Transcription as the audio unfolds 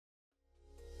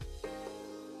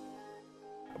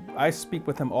I speak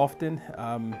with him often.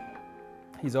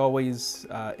 He's always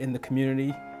in the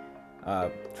community,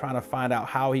 trying to find out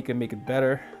how he can make it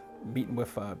better, meeting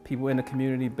with people in the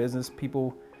community, business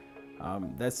people.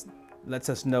 That lets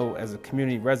us know as a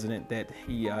community resident that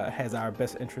he has our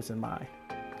best interests in mind.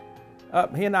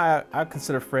 He and I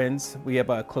consider friends. We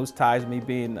have close ties, me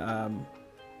being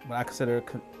what I consider a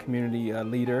community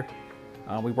leader.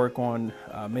 We work on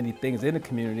many things in the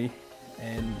community,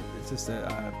 and it's just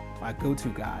my go-to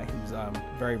guy who's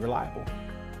very reliable.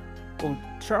 Well,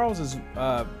 Charles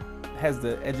has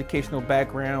the educational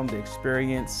background, the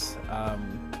experience,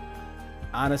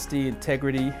 honesty,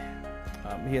 integrity.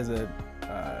 He has a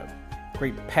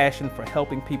great passion for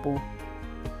helping people.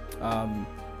 And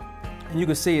you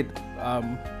can see it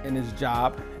in his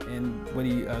job, and when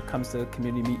he comes to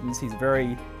community meetings, he's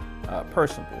very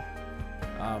personable.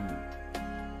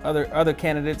 Other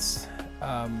candidates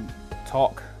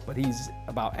talk, but he's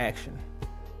about action.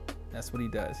 That's what he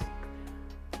does.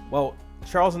 Well,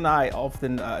 Charles and I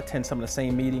often attend some of the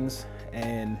same meetings,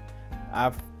 and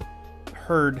I've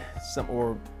heard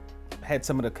or had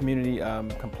some of the community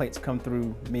complaints come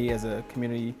through me as a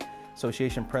community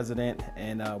association president,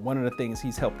 and one of the things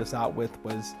he's helped us out with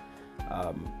was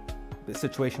the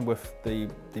situation with the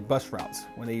bus routes.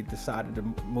 When they decided to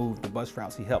move the bus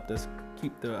routes, he helped us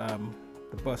keep the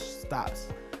bus stops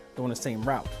doing the same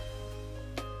route.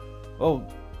 Well,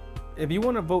 if you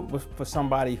want to vote for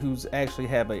somebody who's actually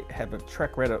have a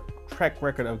track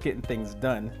record of getting things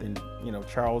done, then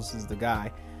Charles is the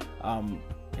guy.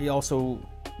 He also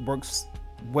works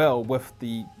well with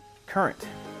the current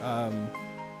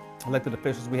elected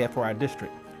officials we have for our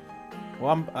district.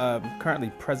 Well, I'm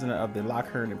currently president of the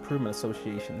Lockhearn Improvement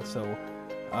Association, so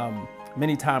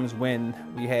many times when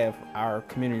we have our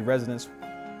community residents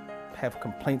have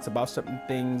complaints about certain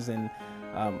things and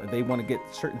they want to get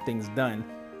certain things done,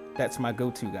 that's my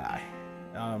go-to guy.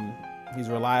 He's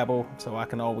reliable, so I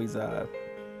can always,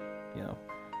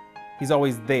 he's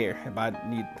always there if I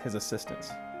need his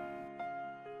assistance.